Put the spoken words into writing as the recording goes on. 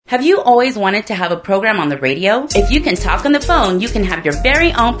Have you always wanted to have a program on the radio? If you can talk on the phone, you can have your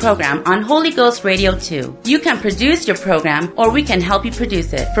very own program on Holy Ghost Radio too. You can produce your program, or we can help you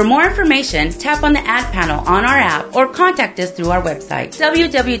produce it. For more information, tap on the ad panel on our app or contact us through our website,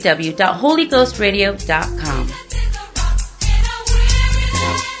 www.holyghostradio.com.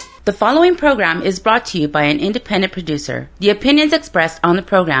 The following program is brought to you by an independent producer. The opinions expressed on the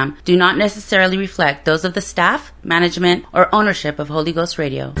program do not necessarily reflect those of the staff, management, or ownership of Holy Ghost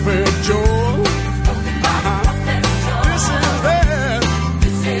Radio.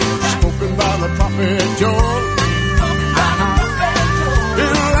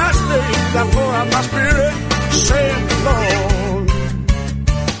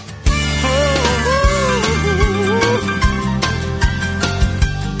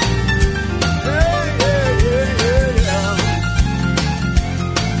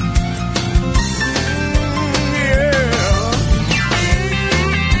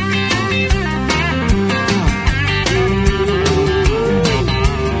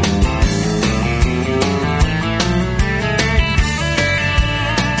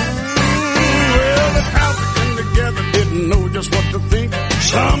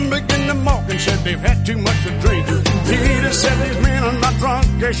 Some begin to mock and said they've had too much to drink. Peter said these men are not drunk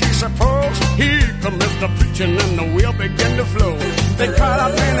as you suppose. Here comes the preaching and the wheel began to flow. They cried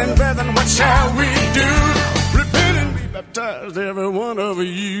out, men and brethren, what shall we do? Repent and be baptized, every one of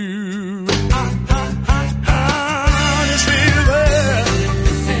you. This is that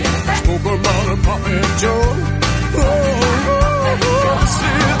spoke about the prophet Joel. This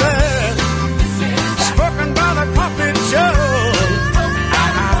is that spoken by the prophet Joel.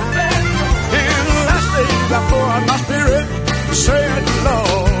 I pour out my spirit, said the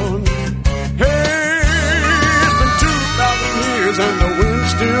Lord. Hey, it's been 2,000 years and the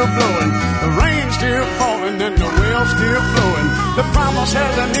wind's still blowing, the rain's still falling and the well's still flowing. The promise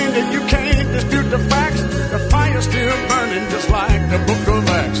hasn't ended, you can't dispute the facts. The fire's still burning just like the book of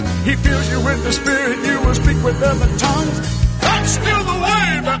Acts. He fills you with the Spirit, you will speak with other tongues. That's still the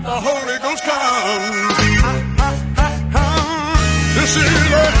way that the Holy Ghost comes. This is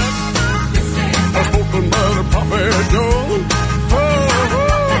it. Spoken by the prophet Joel.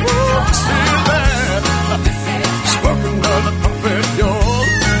 See that? Spoken by the prophet Joel.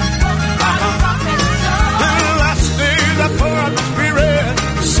 In the last days I pour out my spirit,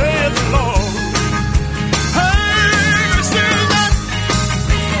 said the Lord. Hey, see that?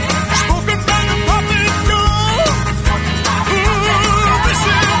 Spoken by the prophet Joel. This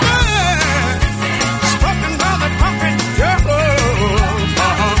is that? Spoken by the prophet Joel.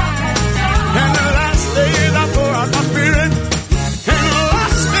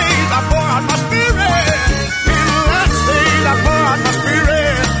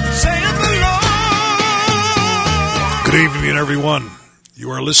 Good evening, everyone. You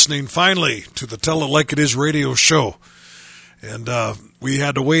are listening finally to the Tell It Like It Is radio show. And we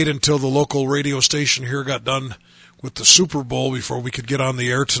had to wait until the local radio station here got done with the Super Bowl before we could get on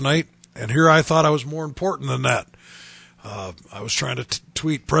the air tonight. And here I thought I was more important than that. I was trying to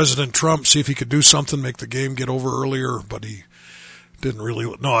tweet President Trump, see if he could do something, make the game get over earlier, but he didn't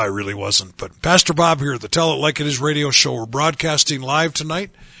really. No, I really wasn't. But Pastor Bob here, the Tell It Like It Is radio show. We're broadcasting live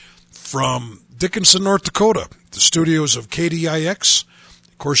tonight from Dickinson, North Dakota, the studios of KDIX.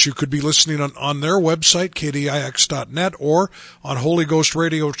 Of course, you could be listening on their website, kdix.net, or on Holy Ghost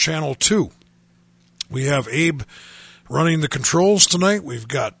Radio Channel 2. We have Abe running the controls tonight. We've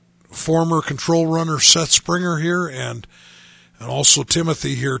got former control runner Seth Springer here, and also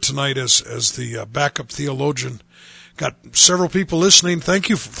Timothy here tonight as the backup theologian. Got several people listening. Thank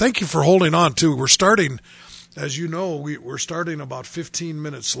you for holding on too. We're starting, as you know, we're starting about 15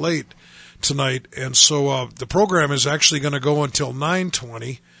 minutes late tonight, and so the program is actually going to go until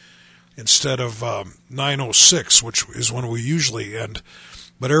 9:20 instead of 9:06, which is when we usually end.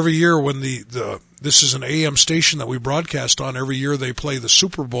 But every year when this is an AM station that we broadcast on, every year they play the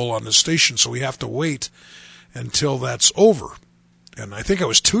Super Bowl on the station, so we have to wait until that's over. And I think it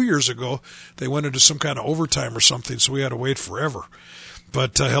was 2 years ago they went into some kind of overtime or something, so we had to wait forever.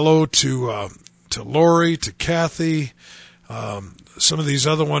 But hello to Lori, to Kathy, some of these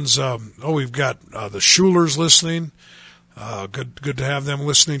other ones. We've got the Schulers listening. Good to have them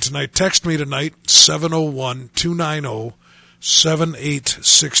listening tonight. Text me tonight,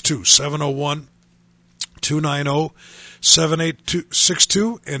 701-290-7862.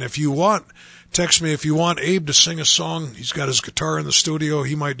 701-290-7862. And if you want, text me if you want Abe to sing a song. He's got his guitar in the studio.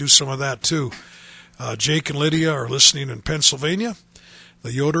 He might do some of that too. Jake and Lydia are listening in Pennsylvania,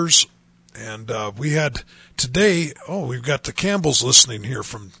 the Yoders. And we had today, we've got the Campbells listening here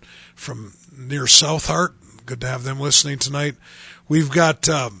from near South Hart. Good to have them listening tonight. we've got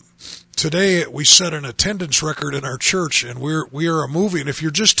today we set an attendance record in our church, and we are moving. If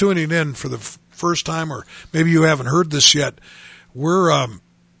you're just tuning in for the first time, or maybe you haven't heard this yet, we're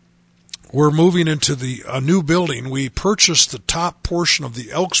moving into a new building. We purchased the top portion of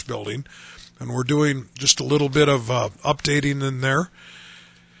the Elks building, and we're doing just a little bit of updating in there.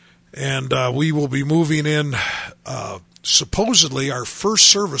 And we will be moving in. Supposedly, our first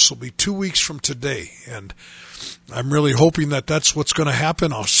service will be 2 weeks from today, and I'm really hoping that that's what's going to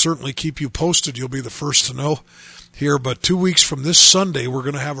happen. I'll certainly keep you posted. You'll be the first to know here. But 2 weeks from this Sunday, we're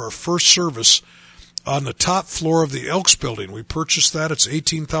going to have our first service on the top floor of the Elks building. We purchased that. It's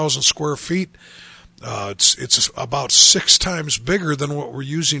 18,000 square feet. It's about 6 times bigger than what we're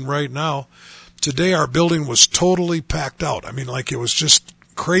using right now. Today, our building was totally packed out. I mean, like, it was just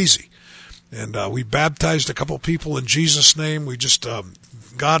crazy. And we baptized a couple people in Jesus' name. We just,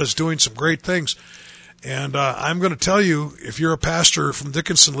 God is doing some great things. And I'm going to tell you, if you're a pastor from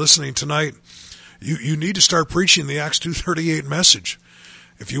Dickinson listening tonight, you need to start preaching the Acts 2:38 message.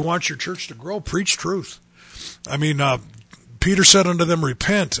 If you want your church to grow, preach truth. I mean, Peter said unto them,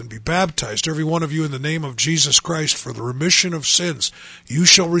 repent and be baptized, every one of you, in the name of Jesus Christ for the remission of sins. You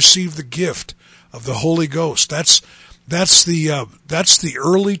shall receive the gift of the Holy Ghost. That's the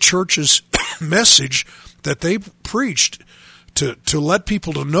early church's message that they preached to let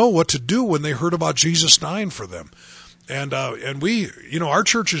people to know what to do when they heard about Jesus dying for them. And we, our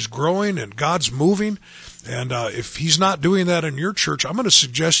church is growing and God's moving. And if he's not doing that in your church, I'm going to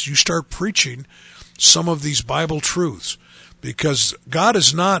suggest you start preaching some of these Bible truths, because God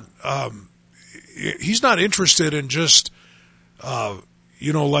is not, he's not interested in just,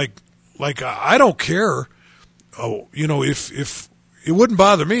 like I don't care. If it wouldn't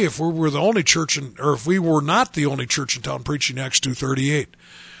bother me if we were the only church or if we were not the only church in town preaching Acts 2:38.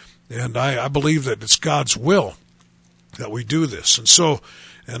 And I believe that it's God's will that we do this. And so,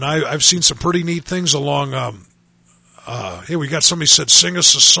 and I've seen some pretty neat things along, hey, we got somebody said, sing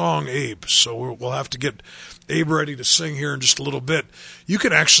us a song, Abe. So we'll have to get Abe ready to sing here in just a little bit. You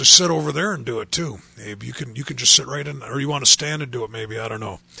can actually sit over there and do it too, Abe. You can just sit right in, or you want to stand and do it maybe, I don't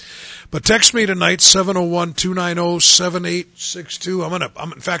know. But text me tonight,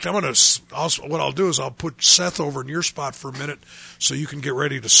 701-290-7862. What I'll do is I'll put Seth over in your spot for a minute so you can get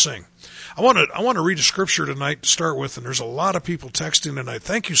ready to sing. I want to read a scripture tonight to start with, and there's a lot of people texting tonight.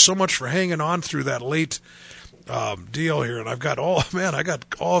 Thank you so much for hanging on through that late deal here. And I got all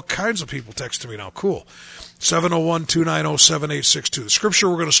kinds of people texting me now. Cool. 701-290-7862. The scripture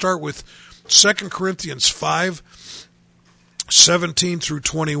we're going to start with, 2 Corinthians 5:17 through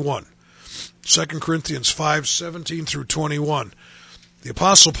 21. 2 Corinthians 5:17 through 21. The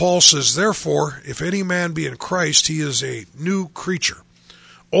Apostle Paul says, therefore, if any man be in Christ, he is a new creature.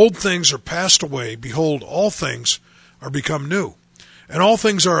 Old things are passed away. Behold, all things are become new. And all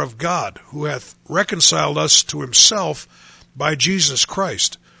things are of God, who hath reconciled us to himself by Jesus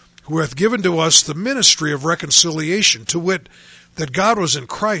Christ, who hath given to us the ministry of reconciliation, to wit, that God was in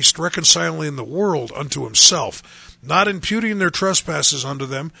Christ reconciling the world unto himself, not imputing their trespasses unto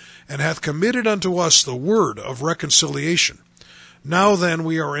them, and hath committed unto us the word of reconciliation. Now then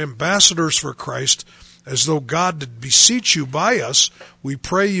we are ambassadors for Christ, as though God did beseech you by us. We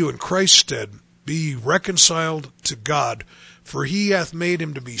pray you in Christ's stead, be ye reconciled to God, for he hath made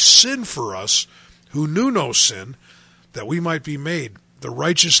him to be sin for us, who knew no sin, that we might be made the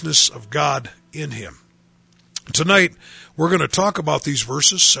righteousness of God in him. Tonight, we're going to talk about these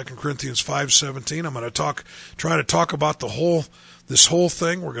verses, 2 Corinthians 5:17. I'm going to try to talk about this whole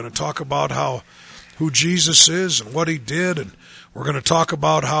thing. We're going to talk about who Jesus is and what he did, and we're going to talk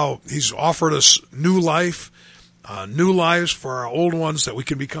about how he's offered us new life, new lives for our old ones, that we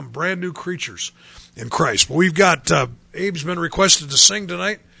can become brand new creatures in Christ. But we've got, Abe's been requested to sing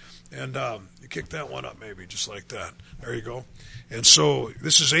tonight, and you kick that one up maybe, just like that. There you go. And so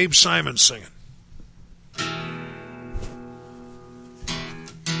this is Abe Simon singing.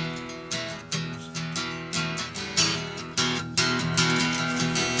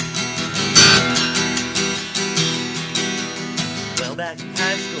 Well, back in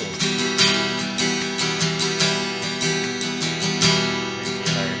high school, let's see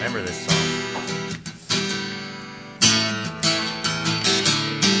if I remember this song.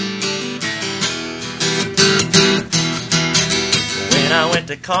 When I went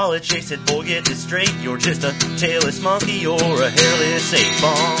to college, they said, boy, get this straight. You're just a tailless monkey or a hairless ape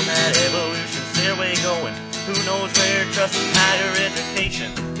on that evolution stairway going. Who knows where? Trust higher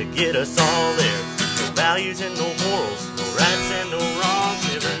education to get us all there. No values and no morals, no rights and no wrongs.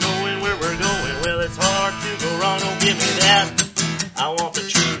 Never knowing where we're going. Well, it's hard to go wrong. Don't give me that. I want the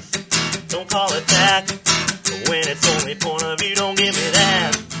truth. Don't call it that. But when it's only point of view, don't give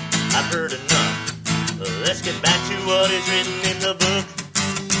is written in the book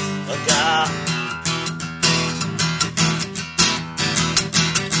of God.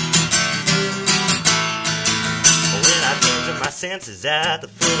 When I came to my senses at the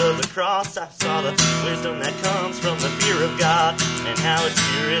foot of the cross, I saw the wisdom that comes from the fear of God, and how His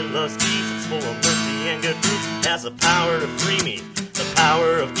Spirit loves peace, it's full of mercy and good fruits, has the power to free me, the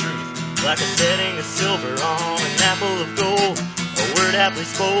power of truth. Like a setting of silver on an apple of gold, a word aptly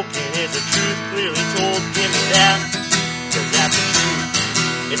spoken is a truth clearly told. Give me that, 'cause that's the truth.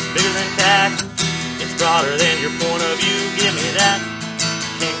 It's bigger than fact, it's broader than your point of view. Give me that,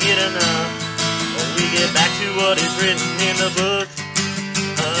 can't get enough. When we get back to what is written in the book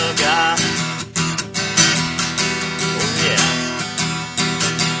of God. Oh yeah.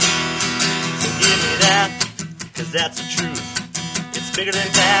 So give me that, 'cause that's the truth. It's bigger than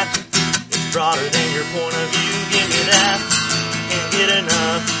fact, broader than your point of view. Give me that, can't get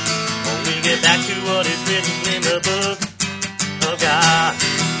enough. When we get back to what is written in the book of God.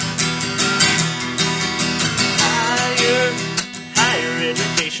 Higher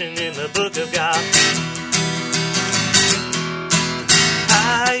education in the book of God.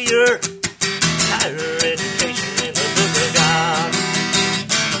 Higher education in the book of God.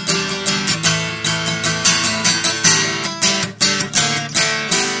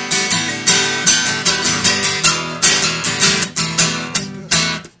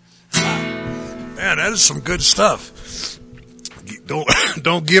 Man, that is some good stuff.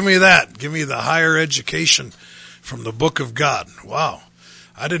 Don't give me that. Give me the higher education from the book of God. Wow.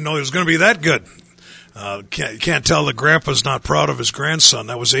 I didn't know it was going to be that good. Can't tell that Grandpa's not proud of his grandson.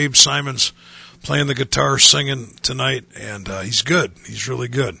 That was Abe Simons playing the guitar, singing tonight, and he's good. He's really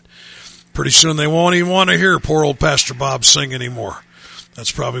good. Pretty soon they won't even want to hear poor old Pastor Bob sing anymore.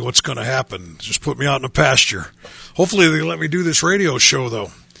 That's probably what's going to happen. Just put me out in the pasture. Hopefully they let me do this radio show,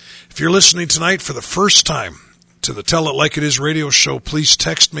 though. If you're listening tonight for the first time to the Tell It Like It Is radio show, please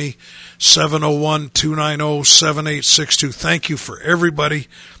text me 701-290-7862. Thank you for everybody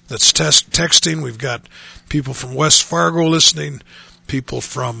that's texting. We've got people from West Fargo listening, people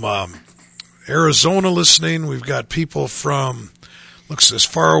from Arizona listening. We've got people from, looks as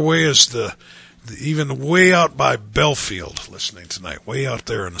far away as the even way out by Belfield listening tonight, way out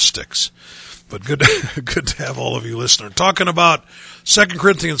there in the sticks. But good to have all of you listening. Talking about 2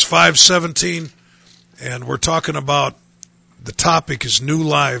 Corinthians 5:17, and we're talking about the topic is new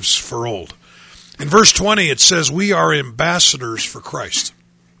lives for old. In verse 20, it says, we are ambassadors for Christ.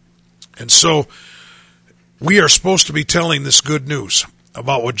 And so we are supposed to be telling this good news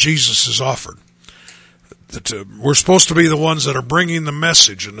about what Jesus has offered. That we're supposed to be the ones that are bringing the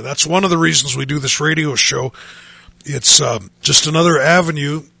message, and that's one of the reasons we do this radio show. It's just another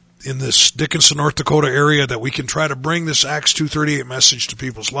avenue in this Dickinson, North Dakota area that we can try to bring this Acts 2:38 message to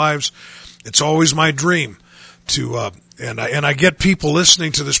people's lives. It's always my dream to, and I get people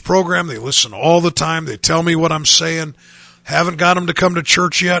listening to this program. They listen all the time. They tell me what I'm saying. Haven't got them to come to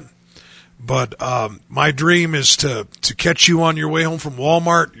church yet, but my dream is to catch you on your way home from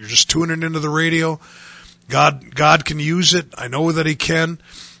Walmart. You're just tuning into the radio. God can use it. I know that He can.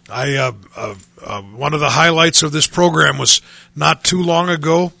 One of the highlights of this program was not too long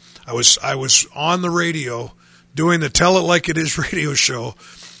ago. I was on the radio doing the Tell It Like It Is radio show,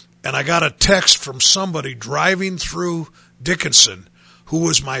 and I got a text from somebody driving through Dickinson who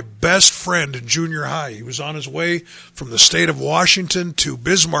was my best friend in junior high. He was on his way from the state of Washington to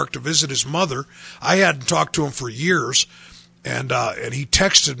Bismarck to visit his mother. I hadn't talked to him for years, and he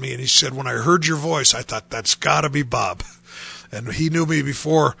texted me and he said, when I heard your voice, I thought, that's got to be Bob. And he knew me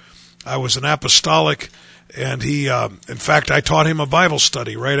before I was an apostolic. And he, in fact, I taught him a Bible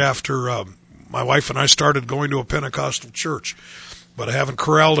study right after my wife and I started going to a Pentecostal church. But I haven't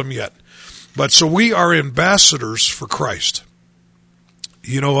corralled him yet. But so we are ambassadors for Christ.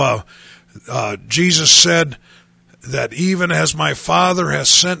 You know, Jesus said that even as my Father has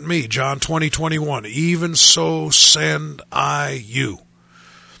sent me, John 20:21, even so send I you.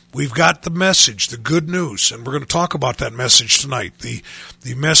 We've got the message, the good news, and we're going to talk about that message tonight, the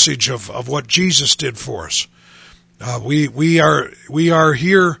message of what Jesus did for us. We are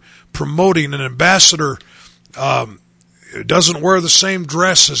here promoting an ambassador. Doesn't wear the same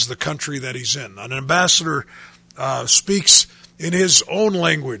dress as the country that he's in. An ambassador speaks in his own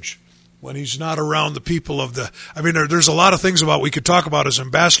language when he's not around the people of the... I mean, there's a lot of things we could talk about as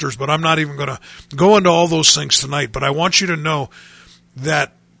ambassadors, but I'm not even going to go into all those things tonight. But I want you to know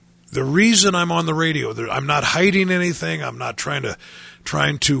that the reason I'm on the radio, I'm not hiding anything. I'm not trying to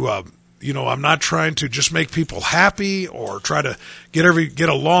I'm not trying to just make people happy or try to get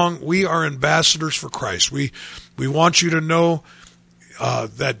along. We are ambassadors for Christ. We want you to know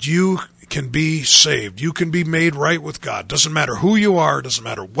that you can be saved. You can be made right with God. Doesn't matter who you are. Doesn't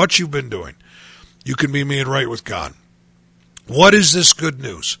matter what you've been doing. You can be made right with God. What is this good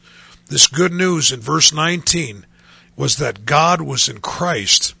news? This good news in verse 19 was that God was in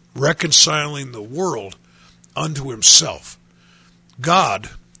Christ reconciling the world unto himself. God,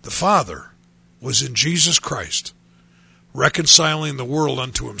 the Father, was in Jesus Christ reconciling the world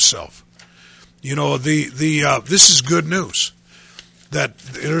unto himself. You know, this is good news. That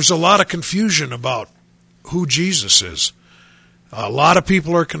there's a lot of confusion about who Jesus is. A lot of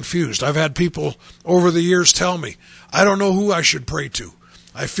people are confused. I've had people over the years tell me, I don't know who I should pray to.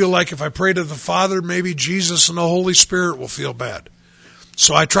 I feel like if I pray to the Father, maybe Jesus and the Holy Spirit will feel bad.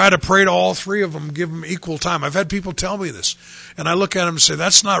 So I try to pray to all three of them, give them equal time. I've had people tell me this, and I look at them and say,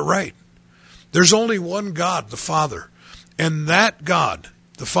 that's not right. There's only one God, the Father, and that God,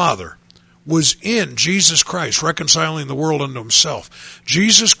 the Father, was in Jesus Christ, reconciling the world unto himself.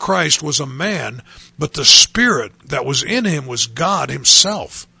 Jesus Christ was a man, but the Spirit that was in him was God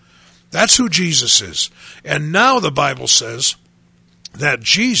himself. That's who Jesus is. And now the Bible says that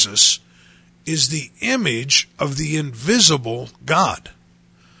Jesus is the image of the invisible God.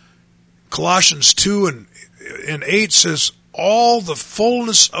 Colossians 2 and 8 says, all the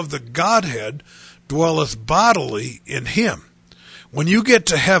fullness of the Godhead dwelleth bodily in him. When you get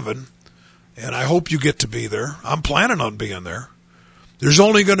to heaven, and I hope you get to be there, I'm planning on being there, there's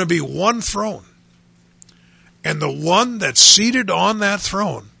only going to be one throne. And the one that's seated on that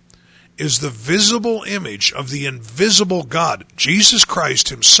throne is the visible image of the invisible God. Jesus Christ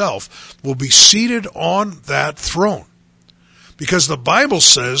himself will be seated on that throne. Because the Bible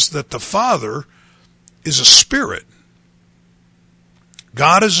says that the Father is a spirit.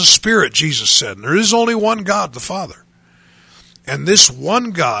 God is a spirit, Jesus said. And there is only one God, the Father. And this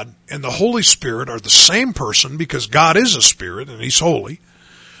one God and the Holy Spirit are the same person because God is a spirit and he's holy.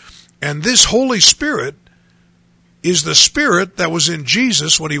 And this Holy Spirit is the Spirit that was in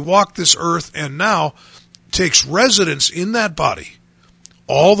Jesus when he walked this earth and now takes residence in that body.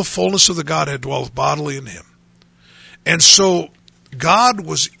 All the fullness of the Godhead dwelleth bodily in him. And so God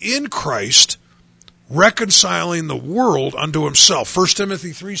was in Christ reconciling the world unto himself. 1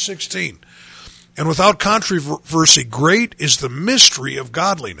 Timothy 3:16. And without controversy, great is the mystery of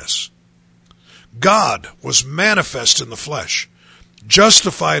godliness. God was manifest in the flesh,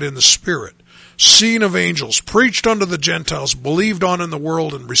 justified in the Spirit, seen of angels, preached unto the Gentiles, believed on in the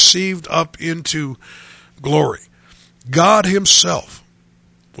world, and received up into glory. God himself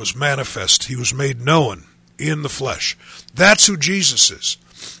was manifest. He was made known in the flesh. That's who Jesus is.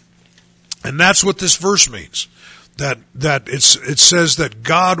 And that's what this verse means. That it says that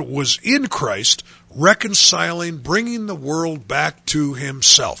God was in Christ, reconciling, bringing the world back to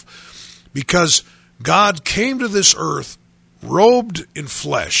himself. Because God came to this earth robed in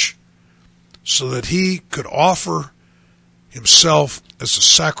flesh so that he could offer himself as a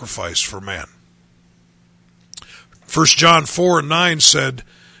sacrifice for man. 1 John 4:9 said,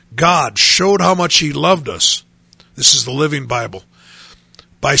 God showed how much he loved us. This is the Living Bible.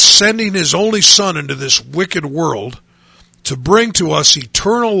 By sending his only Son into this wicked world to bring to us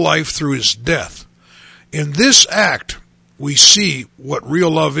eternal life through his death. In this act, we see what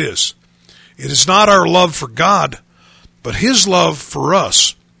real love is. It is not our love for God, but his love for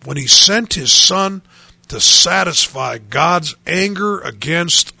us when he sent his Son to satisfy God's anger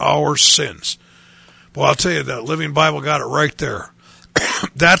against our sins. Well, I'll tell you, that Living Bible got it right there.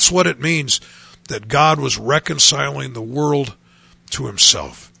 That's what it means that God was reconciling the world to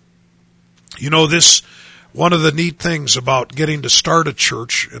himself. You know, this, one of the neat things about getting to start a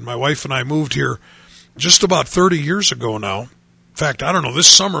church, and my wife and I moved here just about 30 years ago now. In fact, I don't know, this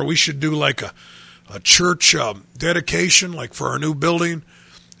summer we should do like a church dedication, like for our new building,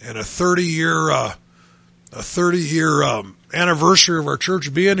 and a 30-year anniversary of our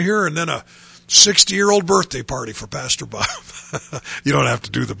church being here, and then a 60-year-old birthday party for Pastor Bob. You don't have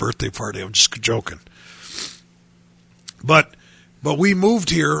to do the birthday party. I'm just joking. But we moved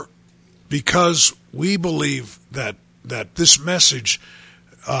here because we believe that this message,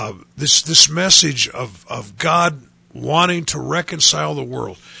 this message of God wanting to reconcile the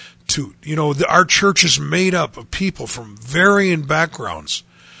world to, you know, our church is made up of people from varying backgrounds.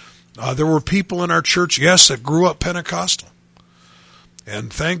 There were people in our church, yes, that grew up Pentecostal,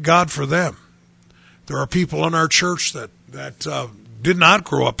 and thank God for them. There are people in our church that did not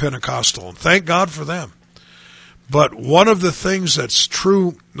grow up Pentecostal, and thank God for them. But one of the things that's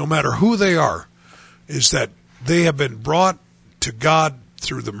true, no matter who they are, is that they have been brought to God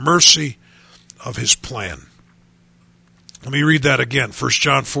through the mercy of his plan. Let me read that again. 1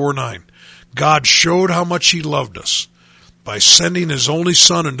 John 4:9. God showed how much he loved us, by sending his only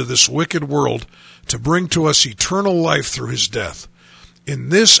Son into this wicked world to bring to us eternal life through his death. In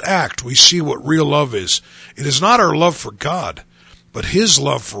this act, we see what real love is. It is not our love for God, but his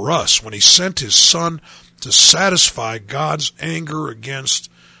love for us when he sent his Son to satisfy God's anger against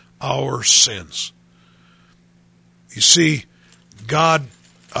our sins. You see, God,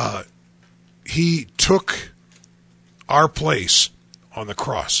 he took our place on the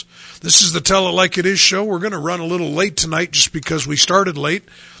cross. This is the Tell It Like It Is show. We're going to run a little late tonight just because we started late.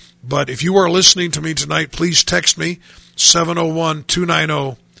 But if you are listening to me tonight, please text me,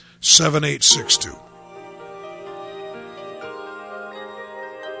 701-290-7862.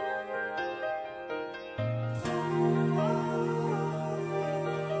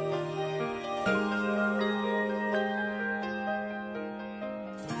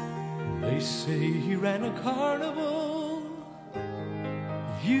 They say he ran a carnival,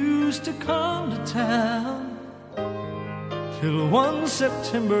 used to come to town, till one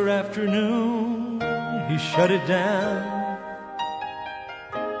September afternoon he shut it down.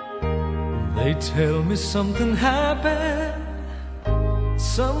 They tell me something happened,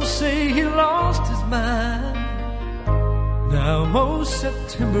 some say he lost his mind. Now most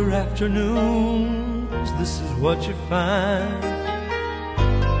September afternoons, this is what you find.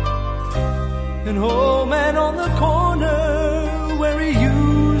 An old man on the corner where he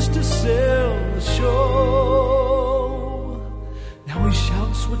used to sell the show, now he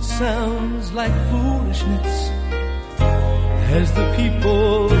shouts what sounds like foolishness as the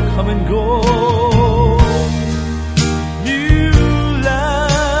people come and go. New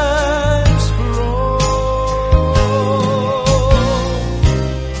lives for all,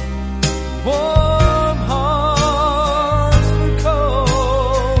 warm hearts for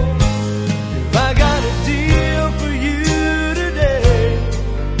cold. If I got a deal for you today,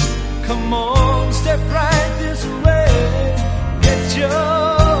 come on, step right this way, get your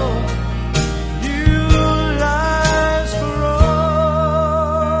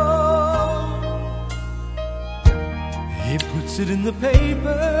it in the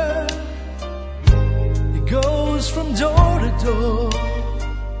paper, it goes from door to door.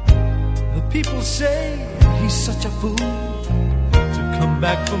 The people say he's such a fool to come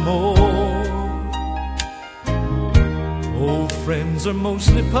back for more. Old friends are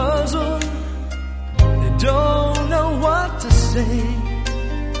mostly puzzled, they don't know what to say,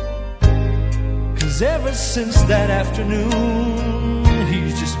 'cause ever since that afternoon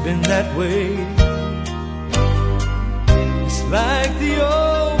he's just been that way. Like the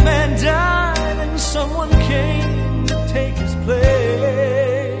old man died and someone came to take his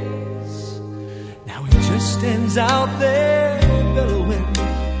place. Now he just stands out there bellowing,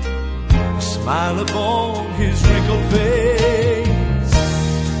 a smile upon his wrinkled face.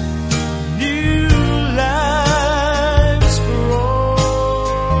 New lives for all,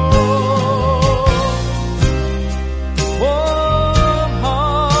 warm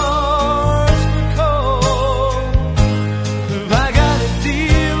hearts for cold.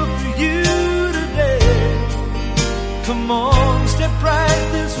 Come on, step right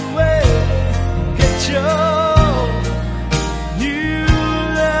this way, get your new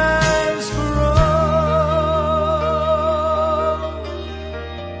lives for all.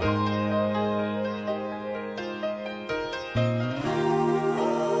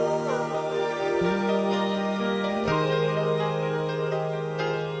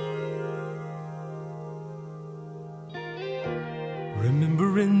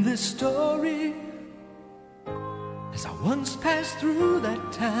 Remembering this story, as I once passed through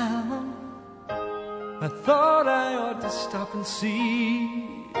that town, I thought I ought to stop and see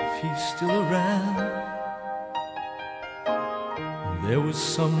if he's still around. There was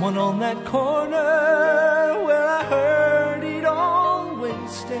someone on that corner where I heard he'd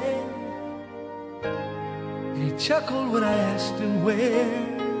always stand. And he chuckled when I asked him where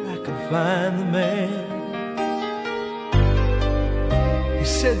I could find the man. He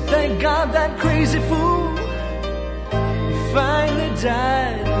said, thank God that crazy fool finally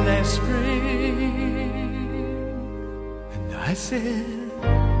died last spring. And I said,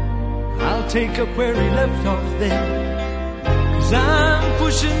 I'll take up where he left off then, 'cause I'm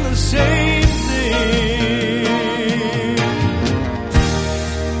pushing the same thing.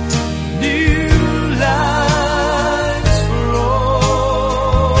 New lives for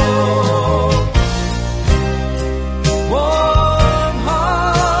all, warm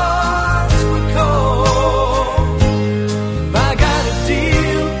hearts for cold. If I got a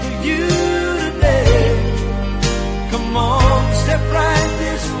deal for you today, come on, step right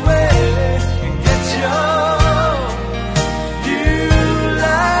this way and get your new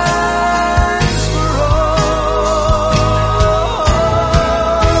lives for all.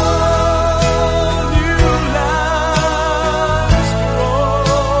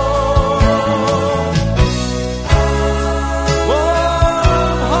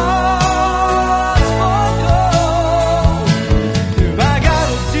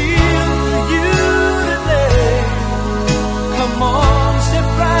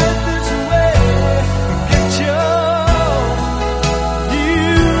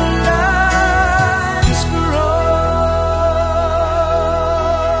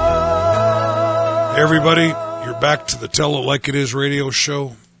 everybody, you're back to the Tell It Like It Is radio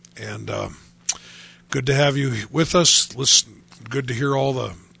show, and good to have you with us. Listen, good to hear all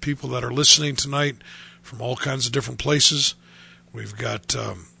the people that are listening tonight from all kinds of different places. We've got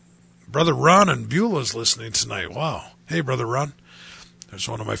Brother Ron in Beulah's listening tonight. Wow. Hey, Brother Ron. There's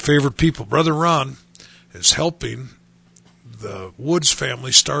one of my favorite people. Brother Ron is helping the Woods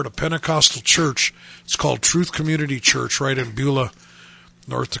family start a Pentecostal church. It's called Truth Community Church right in Beulah,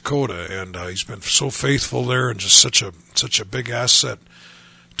 North Dakota, and he's been so faithful there and just such a big asset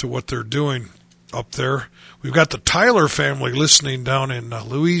to what they're doing up there. We've got the Tyler family listening down in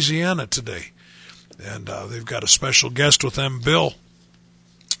Louisiana today, and they've got a special guest with them, Bill.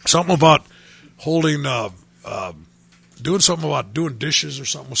 Something about doing something about doing dishes or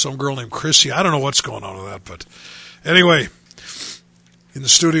something with some girl named Chrissy. I don't know what's going on with that, but anyway, in the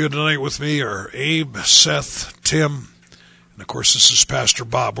studio tonight with me are Abe, Seth, Tim, and of course, this is Pastor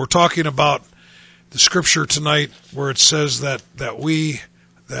Bob. We're talking about the scripture tonight where it says that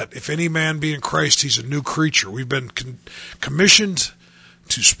if any man be in Christ, he's a new creature. We've been commissioned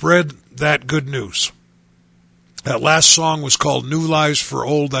to spread that good news. That last song was called New Lives for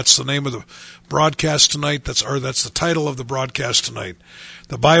Old. That's the name of the broadcast tonight. That's the title of the broadcast tonight.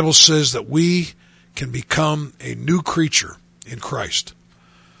 The Bible says that we can become a new creature in Christ.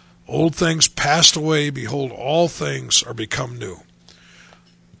 Old things passed away, behold, all things are become new.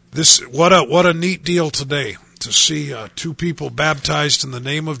 What a neat deal today to see two people baptized in the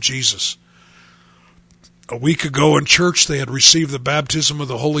name of Jesus. A week ago in church, they had received the baptism of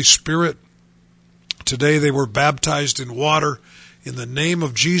the Holy Spirit. Today they were baptized in water in the name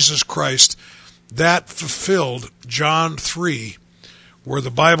of Jesus Christ. That fulfilled John 3, where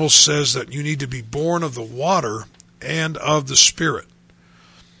the Bible says that you need to be born of the water and of the Spirit.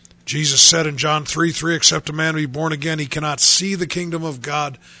 Jesus said in John 3:3, except a man be born again, he cannot see the kingdom of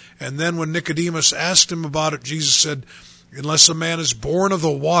God. And then when Nicodemus asked him about it, Jesus said, unless a man is born of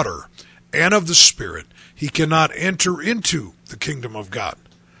the water and of the Spirit, he cannot enter into the kingdom of God.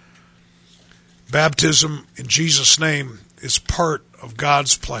 Baptism in Jesus' name is part of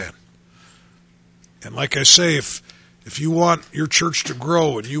God's plan. And like I say, if you want your church to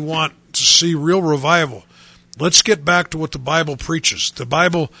grow and you want to see real revival, let's get back to what the Bible preaches. The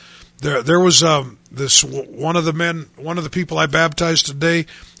Bible, there was one of the people I baptized today,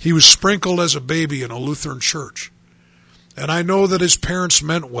 he was sprinkled as a baby in a Lutheran church. And I know that his parents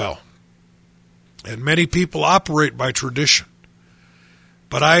meant well. And many people operate by tradition.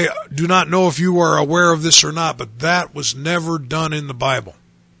 But I do not know if you are aware of this or not, but that was never done in the Bible.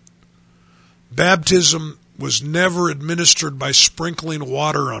 Baptism was never administered by sprinkling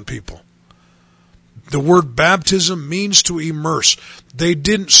water on people. The word baptism means to immerse. They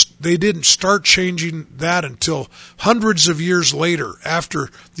didn't start changing that until hundreds of years later, after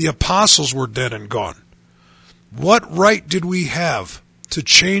the apostles were dead and gone. What right did we have to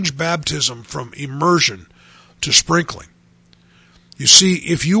change baptism from immersion to sprinkling? You see,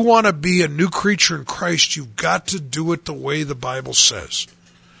 if you want to be a new creature in Christ, you've got to do it the way the Bible says.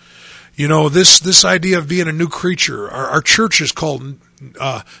 You know, this idea of being a new creature, our church is called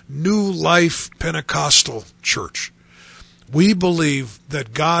New Life Pentecostal Church. We believe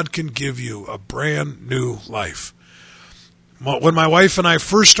that God can give you a brand new life. When my wife and I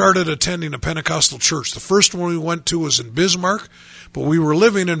first started attending a Pentecostal church, the first one we went to was in Bismarck, but we were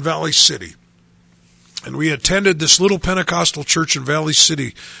living in Valley City. And we attended this little Pentecostal church in Valley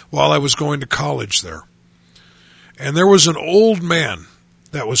City while I was going to college there. And there was an old man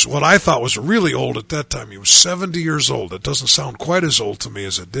that was what I thought was really old at that time. He was 70 years old. It doesn't sound quite as old to me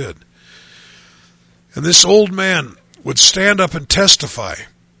as it did. And this old man would stand up and testify.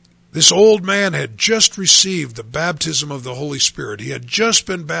 This old man had just received the baptism of the Holy Spirit. He had just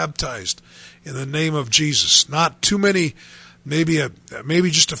been baptized in the name of Jesus. Not too many, maybe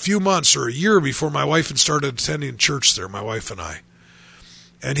just a few months or a year before my wife had started attending church there, my wife and I.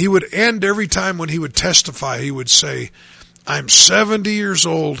 And he would end every time when he would testify, he would say, I'm 70 years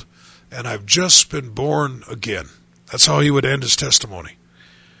old and I've just been born again. That's how he would end his testimony.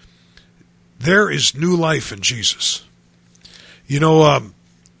 There is new life in Jesus. You know,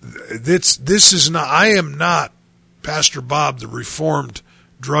 this is not, I am not Pastor Bob, the reformed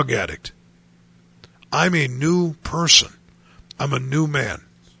drug addict. I'm a new person. I'm a new man.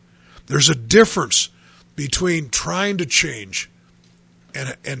 There's a difference between trying to change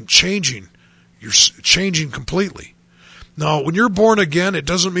and changing. You're changing completely. Now, when you're born again, it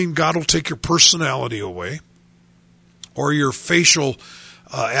doesn't mean God will take your personality away or your facial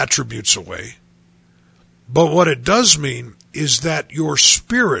attributes away. But what it does mean is that your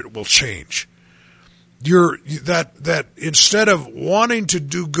spirit will change. that instead of wanting to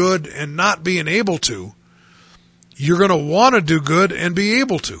do good and not being able to, you're going to want to do good and be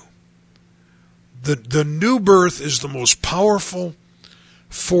able to. The new birth is the most powerful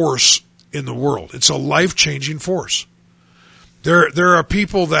force in the world. It's a life-changing force. There are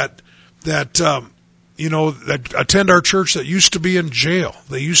people that attend our church that used to be in jail.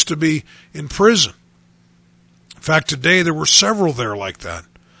 They used to be in prison. In fact, today there were several there like that.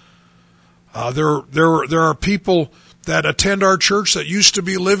 There are people that attend our church that used to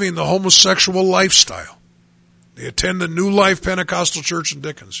be living the homosexual lifestyle. They attend the New Life Pentecostal Church in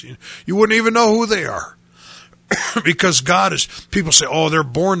Dickens. You wouldn't even know who they are because God is. People say, "Oh, they're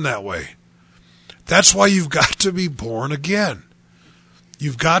born that way." That's why you've got to be born again.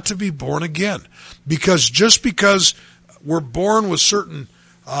 You've got to be born again, because just because we're born with certain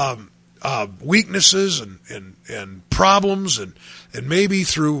weaknesses and problems, and maybe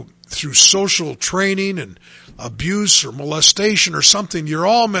through social training and abuse or molestation or something, you're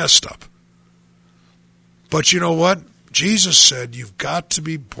all messed up. But you know what? Jesus said you've got to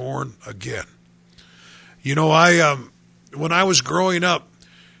be born again. You know, when I was growing up,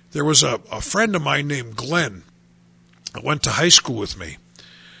 there was a friend of mine named Glenn that went to high school with me.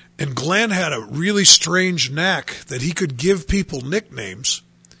 And Glenn had a really strange knack that he could give people nicknames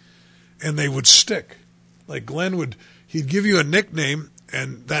and they would stick. Like he'd give you a nickname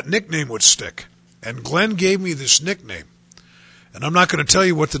and that nickname would stick. And Glenn gave me this nickname. And I'm not going to tell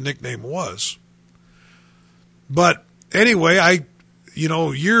you what the nickname was. But anyway,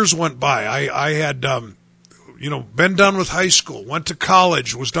 years went by. I had, been done with high school, went to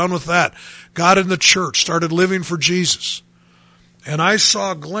college, was done with that, got in the church, started living for Jesus. And I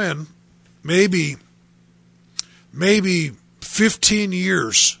saw Glenn maybe 15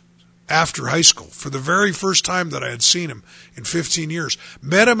 years after high school, for the very first time that I had seen him in 15 years.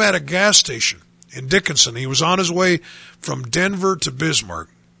 Met him at a gas station in Dickinson. He was on his way from Denver to Bismarck.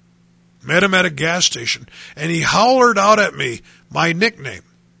 Met him at a gas station, and he hollered out at me my nickname.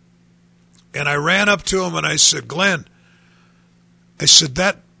 And I ran up to him and I said, "Glenn," I said,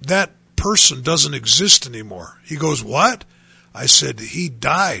 that person doesn't exist anymore. He goes, "What?" I said, "He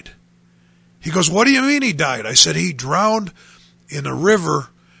died." He goes, "What do you mean he died?" I said, "He drowned in a river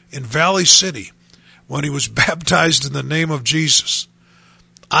in Valley City when he was baptized in the name of Jesus.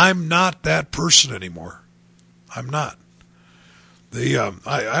 I'm not that person anymore. I'm not." I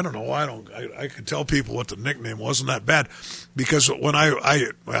don't know. I could tell people what the nickname wasn't that bad, because when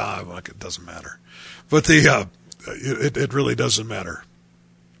it doesn't matter, but it really doesn't matter.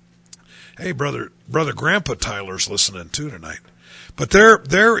 Hey, brother Grandpa Tyler's listening too tonight. But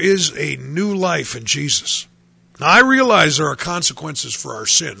there is a new life in Jesus. Now, I realize there are consequences for our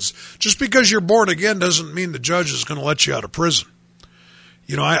sins. Just because you're born again doesn't mean the judge is going to let you out of prison.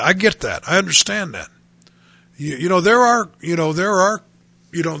 I get that. I understand that. There are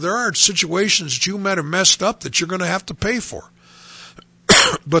situations that you might have messed up that you're going to have to pay for.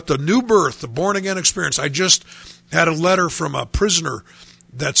 But the new birth, the born again experience, I just had a letter from a prisoner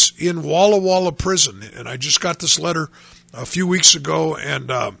that's in Walla Walla prison, and I just got this letter a few weeks ago, and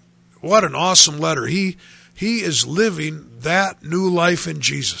what an awesome letter. He is living that new life in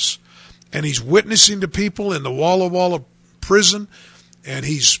Jesus, and he's witnessing to people in the Walla Walla prison, and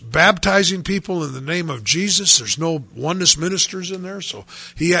he's baptizing people in the name of Jesus. There's no oneness ministers in there, so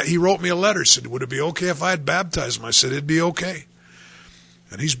he wrote me a letter. He said, "Would it be okay if I had baptized him?" I said, "It'd be okay."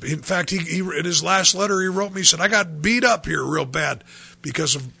 And in fact, he in his last letter he wrote me, he said, "I got beat up here real bad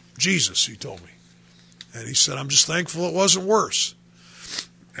because of Jesus," he told me. And he said, "I'm just thankful it wasn't worse."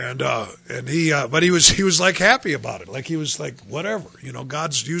 But he was like happy about it. Like he was like, whatever,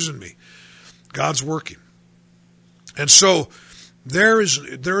 God's using me. God's working. And so there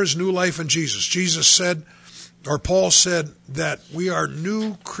is new life in Jesus. Jesus said, or Paul said, that we are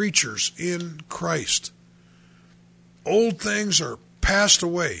new creatures in Christ. Old things are passed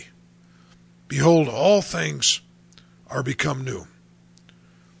away. Behold, all things are become new.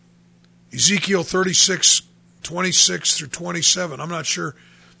 Ezekiel 36:26 through 27. I'm not sure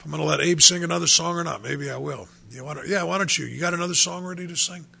if I'm going to let Abe sing another song or not. Maybe I will. Why don't you? You got another song ready to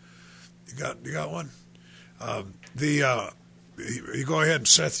sing? You got one? You go ahead,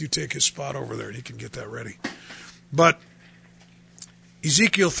 Seth, you take his spot over there and he can get that ready. But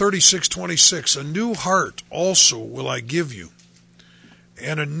Ezekiel 36:26, "A new heart also will I give you,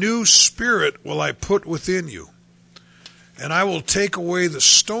 and a new spirit will I put within you. And I will take away the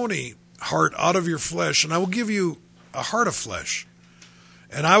stony heart out of your flesh, and I will give you a heart of flesh.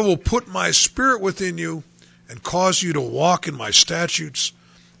 And I will put my spirit within you and cause you to walk in my statutes,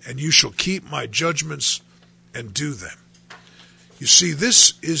 and you shall keep my judgments and do them." You see,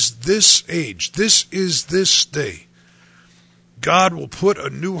 this is this age. This is this day. God will put a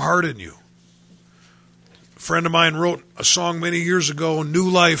new heart in you. A friend of mine wrote a song many years ago, "New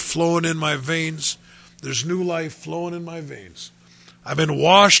life flowing in my veins." There's new life flowing in my veins. I've been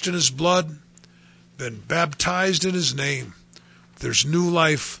washed in his blood, been baptized in his name. There's new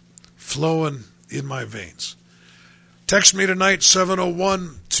life flowing in my veins. Text me tonight,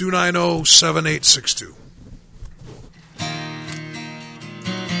 701-290-7862.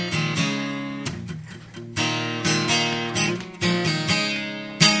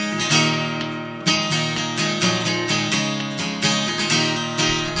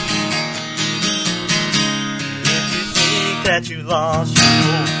 That you lost your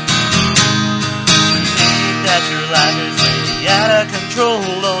goal. You think that your life is way out of control,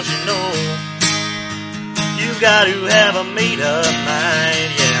 don't you know? You've got to have a made-up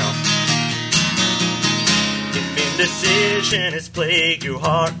mind, yeah. If indecision has plagued your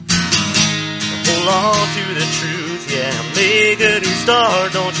heart, hold on to the truth, yeah. Make a new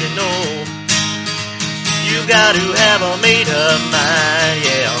start, don't you know? You've got to have a made-up mind,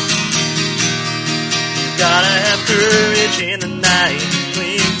 yeah. Gotta have courage in the night,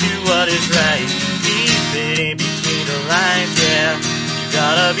 cling to what is right, keep it in between the lines, yeah. You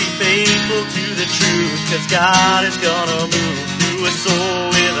gotta be faithful to the truth, 'cause God is gonna move through a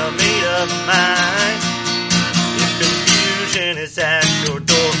soul with a made-up mind. If confusion is at your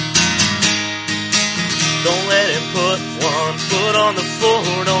door, don't let him put one foot on the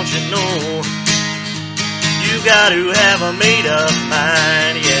floor, don't you know? You gotta have a made-up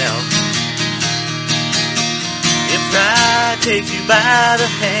mind, yeah. If pride takes you by the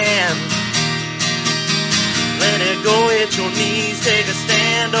hand, let it go at your knees, take a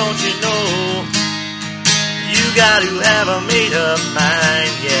stand, don't you know? You got to have a made-up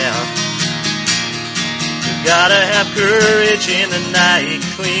mind, yeah. You gotta have courage in the night,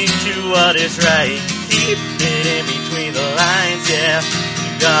 cling to what is right, keep it in between the lines, yeah.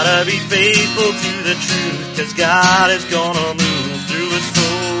 You gotta be faithful to the truth, 'cause God is gonna move through a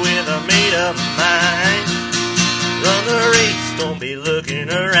soul with a made-up mind. Run the race, don't be looking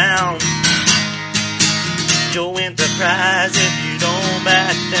around. You'll win the prize if you don't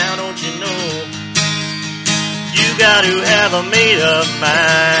back down, don't you know? You got to have a made-up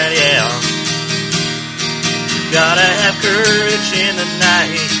mind, yeah. You gotta have courage in the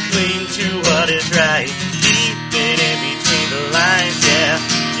night, cling to what is right, keep it in between the lines, yeah.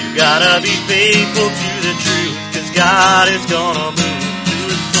 You gotta be faithful to the truth, 'cause God is gonna move through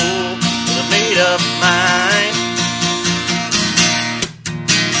a soul with a made-up mind.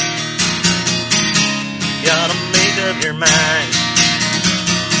 Gotta make up your mind.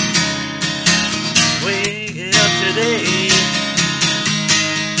 Wake up today.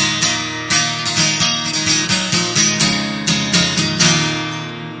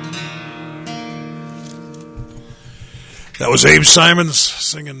 That was Abe Simons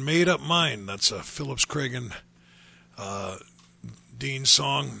singing "Made Up Mind." That's a Phillips Craig and Dean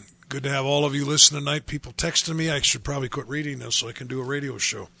song. Good to have all of you listen tonight. People texting me. I should probably quit reading this so I can do a radio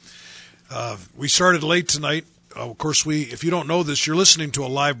show. We started late tonight. Of course, if you don't know this, you're listening to a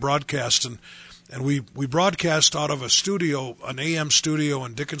live broadcast, and we broadcast out of a studio, an AM studio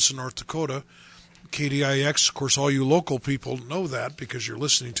in Dickinson, North Dakota, KDIX. Of course, all you local people know that because you're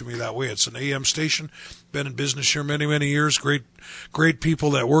listening to me that way. It's an AM station. Been in business here many, many years. Great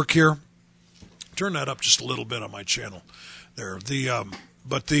people that work here. Turn that up just a little bit on my channel there. There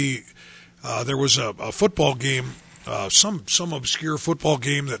was a football game. Some obscure football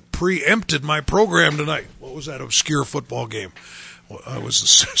game that preempted my program tonight. What was that obscure football game? Well, it was the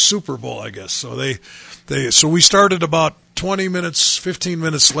Super Bowl, I guess. So so we started about 15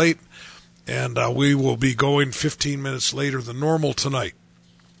 minutes late, and we will be going 15 minutes later than normal tonight.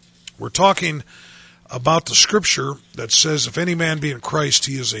 We're talking about the scripture that says, "If any man be in Christ,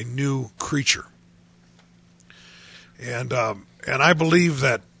 he is a new creature." And I believe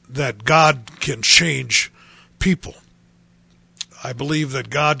that God can change people. I believe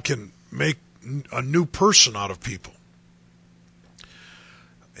that God can make a new person out of people.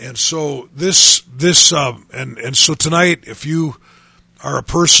 And so so tonight, if you are a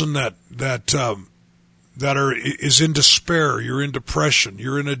person that is in despair, you're in depression,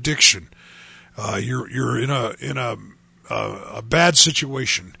 you're in addiction, you're in a bad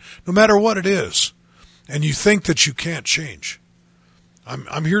situation, no matter what it is, and you think that you can't change,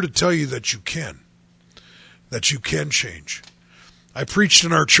 I'm here to tell you that you can. That you can change. I preached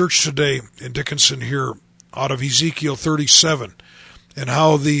in our church today in Dickinson here out of Ezekiel 37 and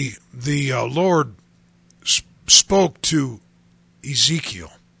how the Lord spoke to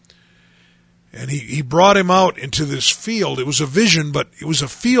Ezekiel. And he brought him out into this field. It was a vision, but it was a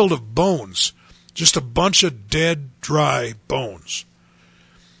field of bones. Just a bunch of dead, dry bones.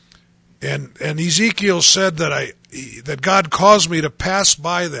 And Ezekiel said that God caused me to pass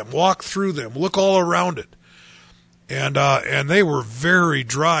by them, walk through them, look all around it. And they were very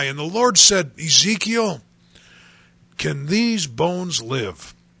dry. And the Lord said, Ezekiel, can these bones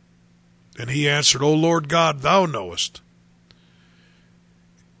live? And he answered, O Lord God, thou knowest.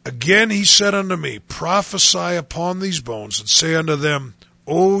 Again he said unto me, prophesy upon these bones, and say unto them,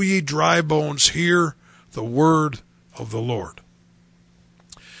 O ye dry bones, hear the word of the Lord.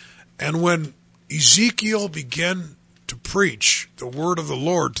 And when Ezekiel began to preach the word of the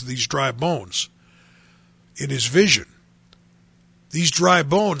Lord to these dry bones, in his vision, these dry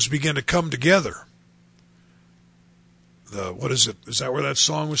bones began to come together. What is it? Is that where that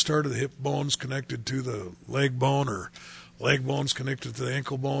song was started? The hip bones connected to the leg bone, or leg bones connected to the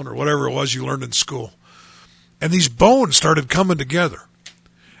ankle bone, or whatever it was you learned in school. And these bones started coming together.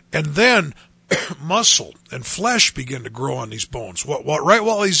 And then muscle and flesh began to grow on these bones, right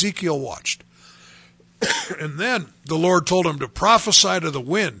while Ezekiel watched. And then the Lord told him to prophesy to the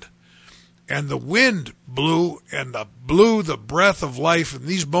wind. And the wind blew, and blew the breath of life, and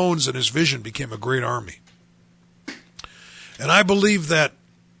these bones in his vision became a great army. And I believe that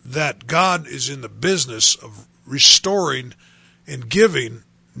God is in the business of restoring and giving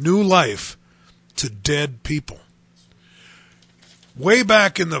new life to dead people. Way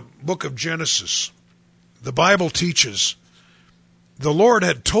back in the book of Genesis, the Bible teaches the Lord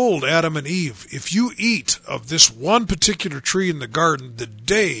had told Adam and Eve, if you eat of this one particular tree in the garden, the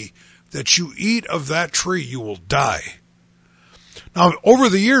day that you eat of that tree, you will die. Now, over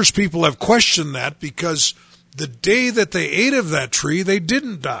the years, people have questioned that, because the day that they ate of that tree, they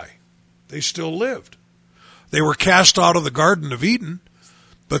didn't die. They still lived. They were cast out of the Garden of Eden,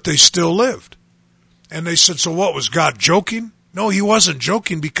 but they still lived. And they said, so what, was God joking? No, he wasn't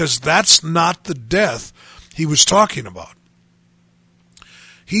joking, because that's not the death he was talking about.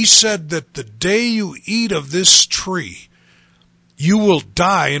 He said that the day you eat of this tree, you will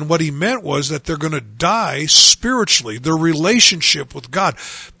die. And what he meant was that they're going to die spiritually, their relationship with God.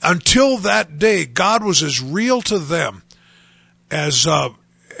 Until that day, God was as real to them as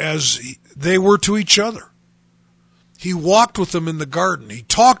they were to each other. He walked with them in the garden. He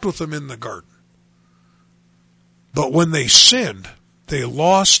talked with them in the garden. But when they sinned, they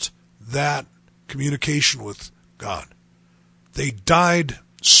lost that communication with God. They died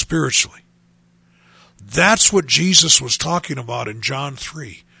spiritually. That's what Jesus was talking about in John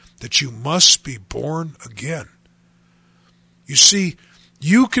 3, that you must be born again. You see,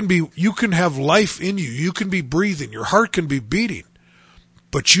 you can have life in you. You can be breathing. Your heart can be beating,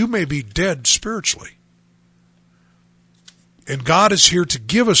 but you may be dead spiritually. And God is here to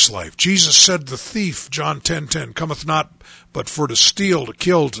give us life. Jesus said, the thief, John 10:10, cometh not but for to steal, to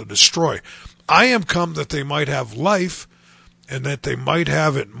kill, to destroy. I am come that they might have life, and that they might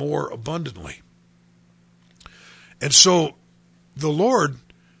have it more abundantly. And so the Lord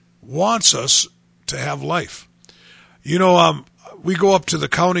wants us to have life. You know, we go up to the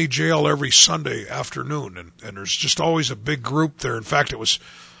county jail every Sunday afternoon, and there's just always a big group there. In fact, it was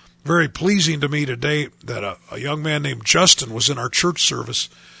very pleasing to me today that a young man named Justin was in our church service,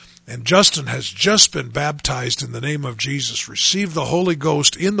 and Justin has just been baptized in the name of Jesus, received the Holy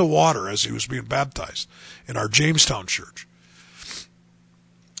Ghost in the water as he was being baptized in our Jamestown church.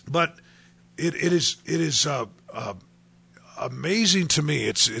 But it is amazing to me.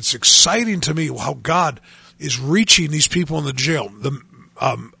 It's exciting to me how God is reaching these people in the jail.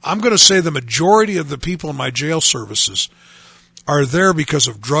 I'm going to say the majority of the people in my jail services are there because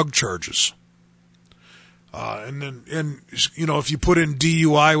of drug charges. And you know, if you put in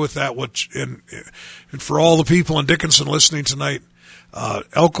DUI with that, and for all the people in Dickinson listening tonight,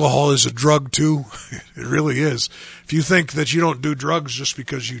 alcohol is a drug too. It really is. If you think that you don't do drugs just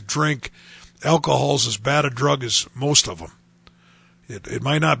because you drink, alcohol is as bad a drug as most of them. It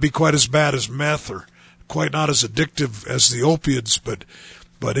might not be quite as bad as meth, or quite not as addictive as the opiates, but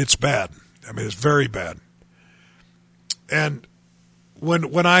it's bad. I mean, it's very bad. And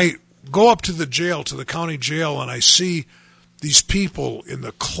when I go up to the jail, to the county jail, and I see these people in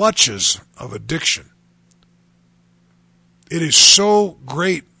the clutches of addiction, it is so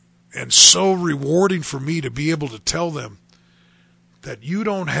great and so rewarding for me to be able to tell them that you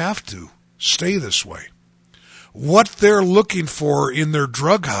don't have to stay this way. What they're looking for in their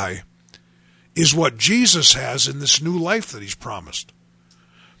drug high is what Jesus has in this new life that he's promised.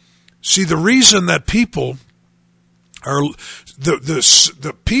 See, the reason that people are,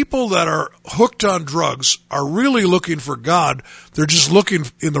 the people that are hooked on drugs are really looking for God. They're just looking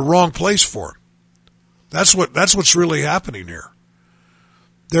in the wrong place for him. That's what's really happening here.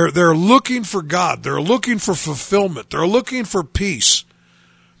 They're looking for God. They're looking for fulfillment. They're looking for peace.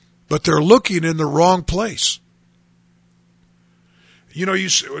 But they're looking in the wrong place. You know,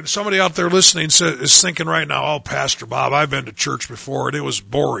 somebody out there listening is thinking right now, oh, Pastor Bob, I've been to church before and it was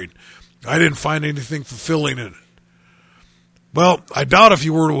boring. I didn't find anything fulfilling in it. Well, I doubt if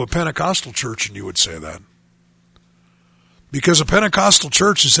you were to a Pentecostal church and you would say that. Because a Pentecostal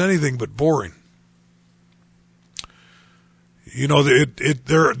church is anything but boring. You know,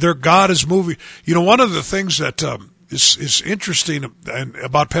 their God is moving. You know, one of the things that is interesting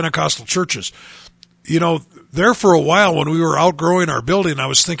about Pentecostal churches, you know, there for a while when we were outgrowing our building, I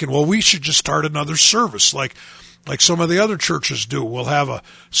was thinking, well, we should just start another service like some of the other churches do. We'll have a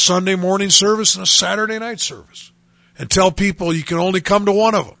Sunday morning service and a Saturday night service and tell people you can only come to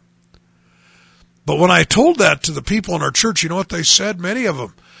one of them. But when I told that to the people in our church, you know what they said? Many of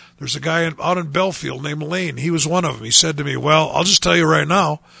them. There's a guy out in Belfield named Lane. He was one of them. He said to me, well, I'll just tell you right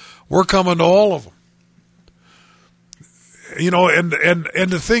now, we're coming to all of them. You know, and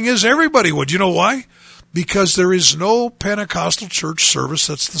the thing is, everybody would. You know why? Because there is no Pentecostal church service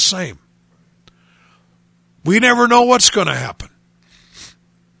that's the same. We never know what's going to happen.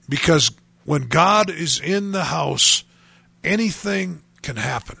 Because when God is in the house, anything can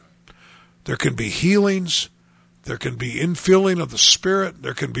happen. There can be healings. There can be infilling of the Spirit.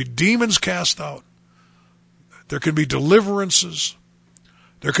 There can be demons cast out. There can be deliverances.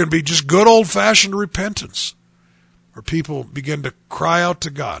 There can be just good old-fashioned repentance where people begin to cry out to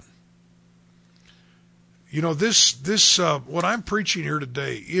God. You know, this what I'm preaching here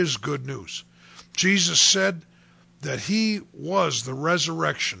today is good news. Jesus said that he was the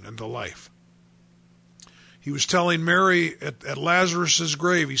resurrection and the life. He was telling Mary at Lazarus'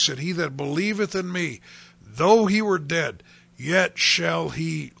 grave, he said, he that believeth in me, though he were dead, yet shall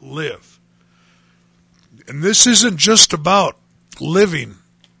he live. And this isn't just about living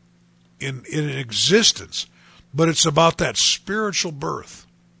in existence, but it's about that spiritual birth.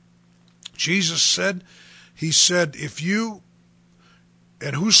 Jesus said, he said, if you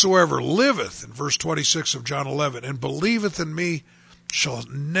and whosoever liveth, in verse 26 of John 11, and believeth in me shall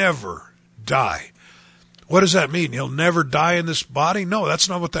never die. What does that mean? He'll never die in this body? No, that's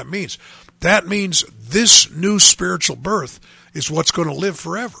not what that means. That means this new spiritual birth is what's going to live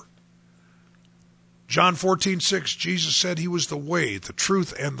forever. John 14:6, Jesus said he was the way, the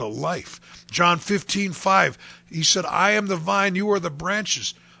truth, and the life. John 15:5, he said, I am the vine, you are the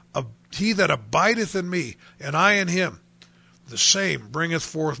branches. He that abideth in me, and I in him, the same bringeth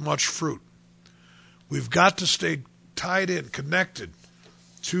forth much fruit. We've got to stay tied in, connected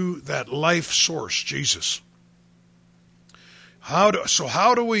to that life source, Jesus. How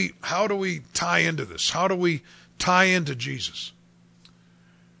do we tie into this? How do we tie into Jesus?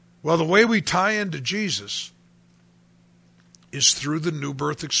 Well, the way we tie into Jesus is through the new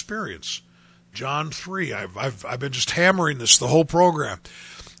birth experience. John 3. I've been just hammering this the whole program.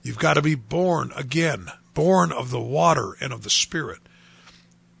 You've got to be born again, born of the water and of the Spirit.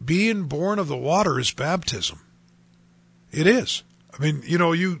 Being born of the water is baptism. It is. I mean, you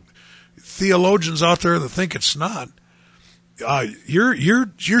know, you theologians out there that think it's not,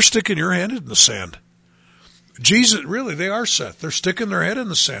 you're sticking your head in the sand. Jesus, really, they are set. They're sticking their head in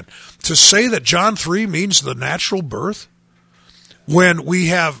the sand. To say that John 3 means the natural birth, when we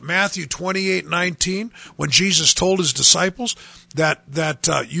have Matthew 28:19, when Jesus told his disciples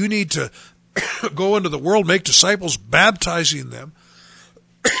that you need to go into the world, make disciples, baptizing them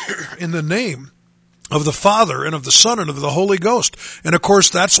in the name of the Father and of the Son and of the Holy Ghost. And of course,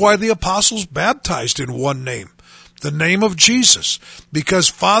 that's why the apostles baptized in one name, the name of Jesus, because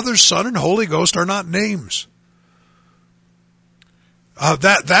Father, Son, and Holy Ghost are not names.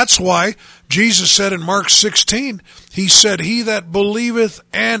 That's why Jesus said in Mark 16, he said, he that believeth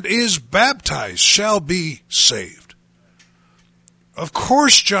and is baptized shall be saved. Of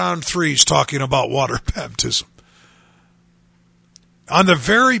course, John 3 is talking about water baptism. On the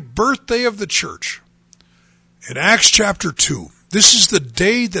very birthday of the church, in Acts chapter 2, this is the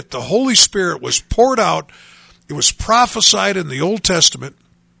day that the Holy Spirit was poured out. It was prophesied in the Old Testament,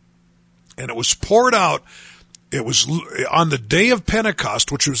 and it was poured out. It was on the day of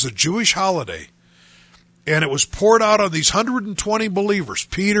Pentecost, which was a Jewish holiday, and it was poured out on these 120 believers,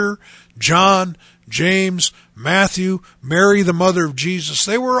 Peter, John, James, Matthew, Mary, the mother of Jesus.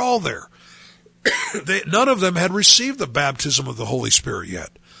 They were all there. None of them had received the baptism of the Holy Spirit yet.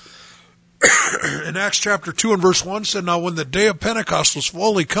 In Acts chapter 2 and verse 1 said, now when the day of Pentecost was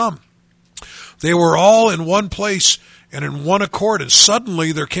fully come, they were all in one place and in one accord, and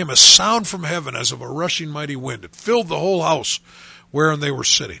suddenly there came a sound from heaven as of a rushing mighty wind. It filled the whole house wherein they were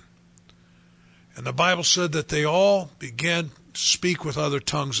sitting. And the Bible said that they all began to speak with other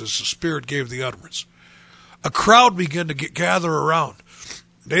tongues as the Spirit gave the utterance. A crowd began to gather around.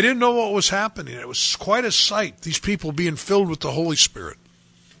 They didn't know what was happening. It was quite a sight, these people being filled with the Holy Spirit.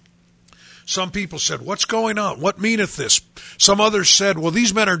 Some people said, "What's going on? What meaneth this?" Some others said, "Well,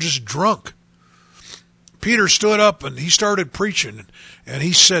 these men are just drunk." Peter stood up and he started preaching, and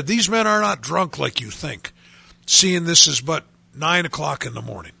he said, "These men are not drunk like you think, seeing this is but 9 o'clock in the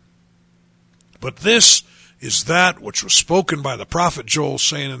morning. But this is that which was spoken by the prophet Joel,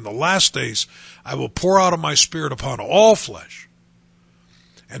 saying, in the last days I will pour out of my Spirit upon all flesh."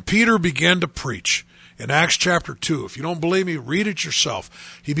 And Peter began to preach in Acts chapter 2. If you don't believe me, read it yourself.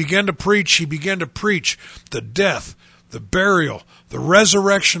 He began to preach the death, the burial, the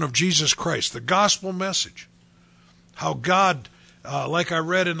resurrection of Jesus Christ, the gospel message. How God, like I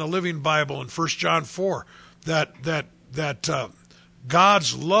read in the Living Bible in 1 John 4, that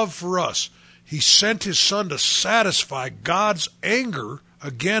God's love for us, He sent His Son to satisfy God's anger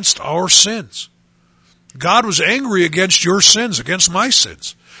against our sins. God was angry against your sins, against my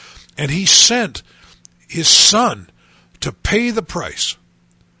sins. And He sent His Son to pay the price.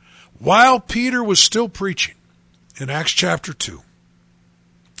 While Peter was still preaching in Acts chapter 2,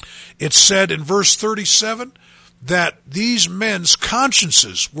 it said in verse 37 that these men's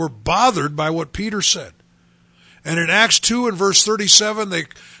consciences were bothered by what Peter said. And in Acts 2 and verse 37, they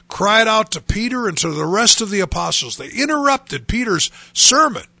cried out to Peter and to the rest of the apostles. They interrupted Peter's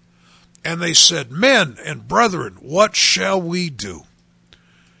sermon. And they said, "Men and brethren, what shall we do?"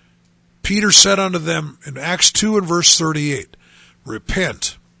 Peter said unto them in Acts 2 and verse 38,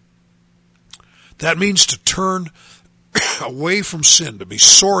 "Repent." That means to turn away from sin, to be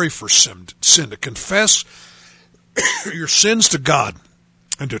sorry for sin, to confess your sins to God,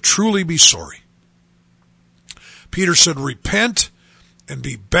 and to truly be sorry. Peter said, "Repent and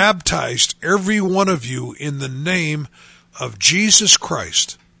be baptized, every one of you, in the name of Jesus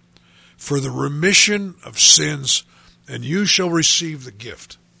Christ, for the remission of sins, and you shall receive the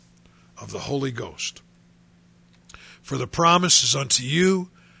gift of the Holy Ghost. For the promise is unto you,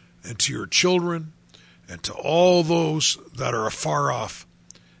 and to your children, and to all those that are afar off,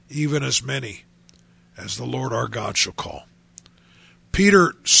 even as many as the Lord our God shall call."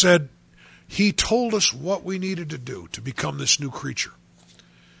 Peter said he told us what we needed to do to become this new creature.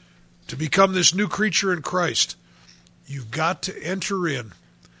 To become this new creature in Christ, you've got to enter in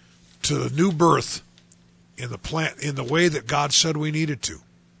to the new birth in the way that God said we needed to.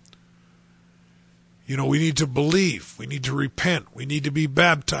 You know, we need to believe, we need to repent, we need to be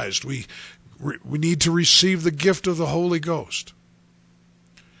baptized, we need to receive the gift of the Holy Ghost.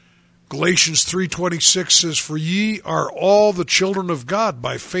 Galatians 3:26 says, "For ye are all the children of God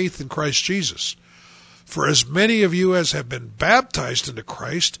by faith in Christ Jesus. For as many of you as have been baptized into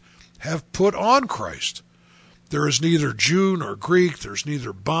Christ have put on Christ. There is neither Jew nor Greek, there is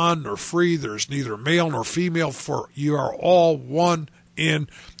neither bond nor free, there is neither male nor female, for you are all one in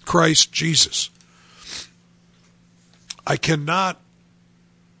Christ Jesus." I cannot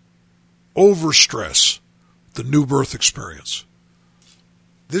overstress the new birth experience.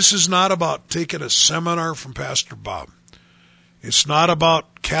 This is not about taking a seminar from Pastor Bob. It's not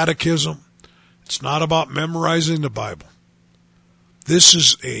about catechism. It's not about memorizing the Bible. This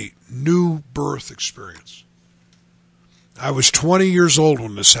is a new birth experience. I was 20 years old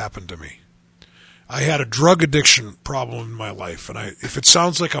when this happened to me. I had a drug addiction problem in my life, and if it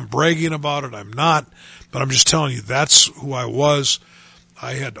sounds like I'm bragging about it, I'm not, but I'm just telling you that's who I was.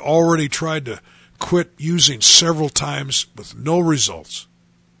 I had already tried to quit using several times with no results.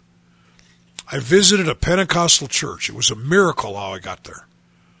 I visited a Pentecostal church. It was a miracle how I got there.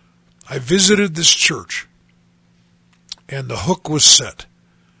 I visited this church, and the hook was set.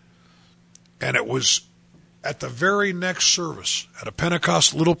 And it was at the very next service at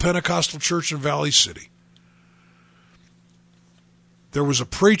a little Pentecostal church in Valley City. There was a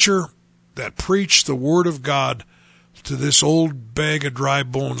preacher that preached the Word of God to this old bag of dry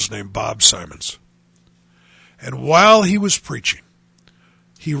bones named Bob Simons. And while he was preaching,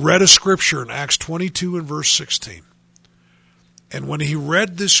 he read a scripture in Acts 22 and verse 16. And when he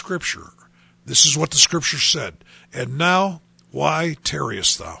read this scripture, this is what the scripture said. "And now, why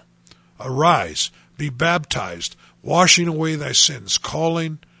tarriest thou? Arise, be baptized, washing away thy sins,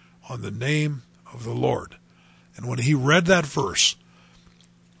 calling on the name of the Lord." And when he read that verse,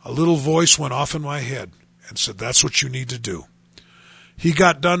 a little voice went off in my head and said, "That's what you need to do." He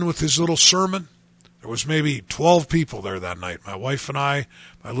got done with his little sermon. There was maybe 12 people there that night. My wife and I,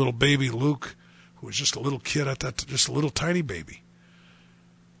 my little baby Luke, who was just a little kid at that, just a little tiny baby.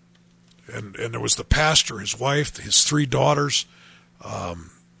 And there was the pastor, his wife, his 3 daughters.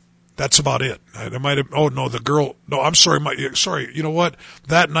 That's about it. There might have. Oh no, the girl. No, I'm sorry. Sorry. You know what?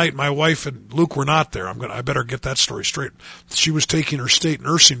 That night, my wife and Luke were not there. I better get that story straight. She was taking her state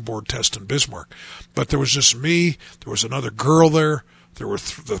nursing board test in Bismarck, but there was just me. There was another girl there. There were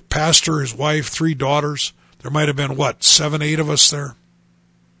the pastor, his wife, 3 daughters. There might have been 7, 8 of us there.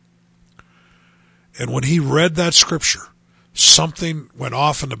 And when he read that scripture, something went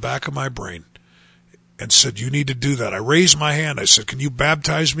off in the back of my brain and said, you need to do that. I raised my hand. I said, can you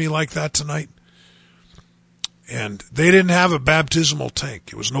baptize me like that tonight? And they didn't have a baptismal tank.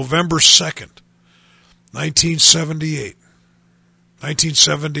 It was November 2nd, 1978.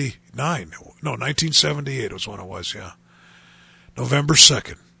 1979. No, 1978 was when it was, yeah. November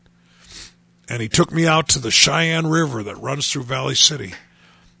 2nd. And he took me out to the Cheyenne River that runs through Valley City.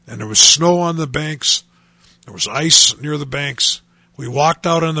 And there was snow on the banks. There was ice near the banks. We walked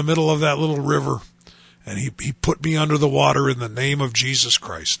out in the middle of that little river. And he put me under the water in the name of Jesus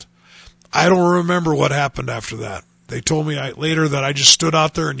Christ. I don't remember what happened after that. They told me later that I just stood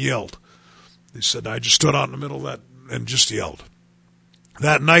out there and yelled. They said I just stood out in the middle of that and just yelled.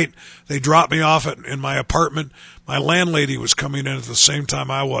 That night, they dropped me off in my apartment. My landlady was coming in at the same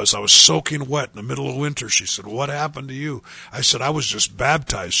time I was. I was soaking wet in the middle of winter. She said, what happened to you? I said, I was just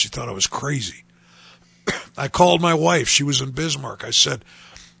baptized. She thought I was crazy. I called my wife. She was in Bismarck. I said,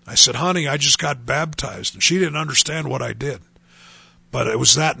 honey, I just got baptized. And she didn't understand what I did. But it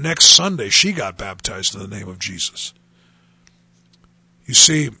was that next Sunday she got baptized in the name of Jesus. You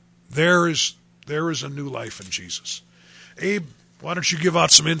see, there is a new life in Jesus. Abe, why don't you give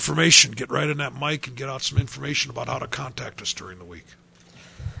out some information, get right in that mic and get out some information about how to contact us during the week.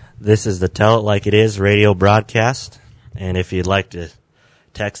 This is the Tell It Like It Is radio broadcast. And if you'd like to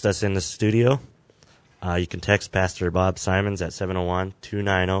text us in the studio, you can text Pastor Bob Simons at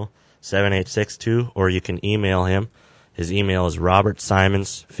 701-290-7862, or you can email him. His email is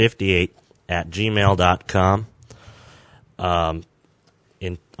robertsimons58@gmail.com. On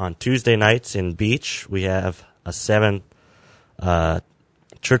Tuesday nights in Beach, we have a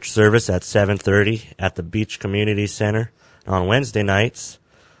church service at 7:30 at the Beach Community Center. On Wednesday nights,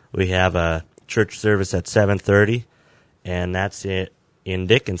 we have a church service at 7:30, and that's it in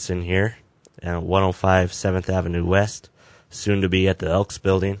Dickinson here, 105 7th Avenue West, soon to be at the Elks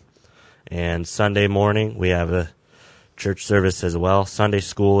Building. And Sunday morning, we have a church service as well. Sunday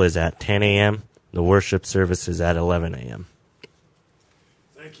school is at 10 a.m. The worship service is at 11 a.m.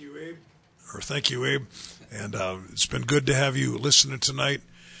 Thank you, Abe. And it's been good to have you listening tonight.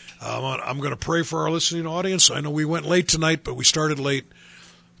 I'm going to pray for our listening audience. I know we went late tonight, but we started late.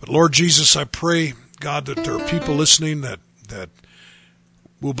 But Lord Jesus, I pray, God, that there are people listening that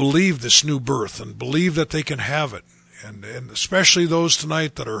will believe this new birth and believe that they can have it. And especially those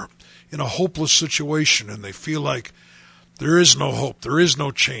tonight that are in a hopeless situation and they feel like there is no hope, there is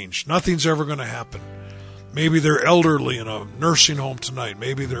no change, nothing's ever going to happen. Maybe they're elderly in a nursing home tonight.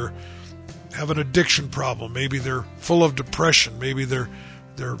 Maybe they're have an addiction problem. Maybe they're full of depression. Maybe their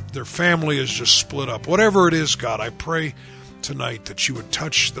family is just split up. Whatever it is, God, I pray tonight that you would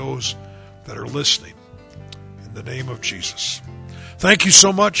touch those that are listening in the name of Jesus. Thank you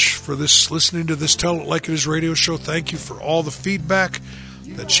so much for listening to this Tell It Like It Is radio show. Thank you for all the feedback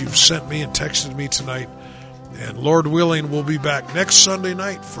that you've sent me and texted me tonight. And Lord willing, we'll be back next Sunday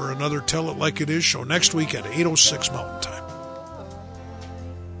night for another Tell It Like It Is show next week at 8:06 Mountain Time.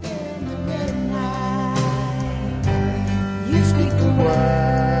 You speak the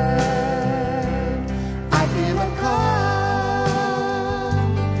word, I feel a call.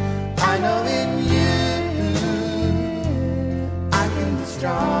 I know in you I can be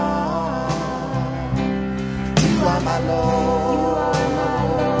strong. You are my Lord,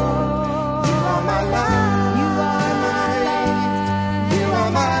 you are my life, you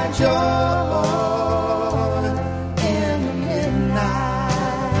are my joy in the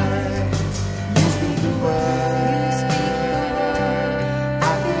midnight. You speak the word.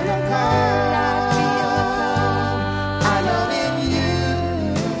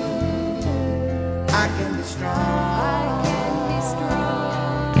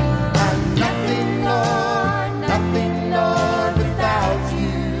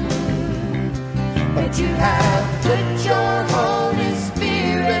 You have put your Holy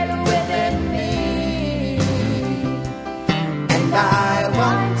Spirit within me, and I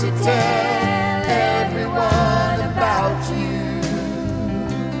want to tell everyone about you.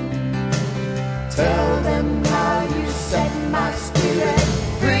 Tell them how you set my spirit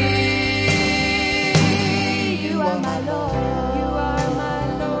free. You are my Lord, you are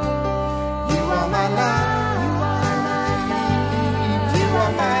my Lord, you are my life, you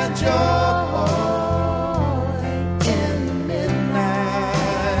are my joy.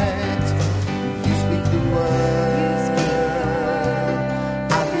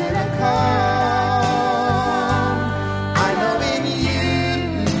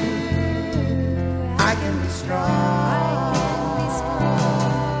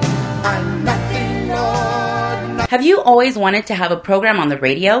 Have you always wanted to have a program on the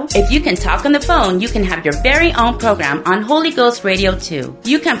radio? If you can talk on the phone, you can have your very own program on Holy Ghost Radio 2.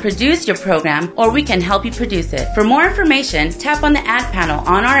 You can produce your program, or we can help you produce it. For more information, tap on the ad panel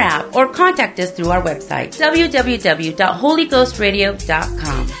on our app or contact us through our website,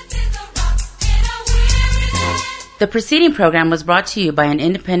 www.holyghostradio.com. The preceding program was brought to you by an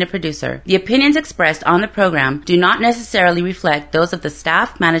independent producer. The opinions expressed on the program do not necessarily reflect those of the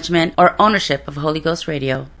staff, management, or ownership of Holy Ghost Radio.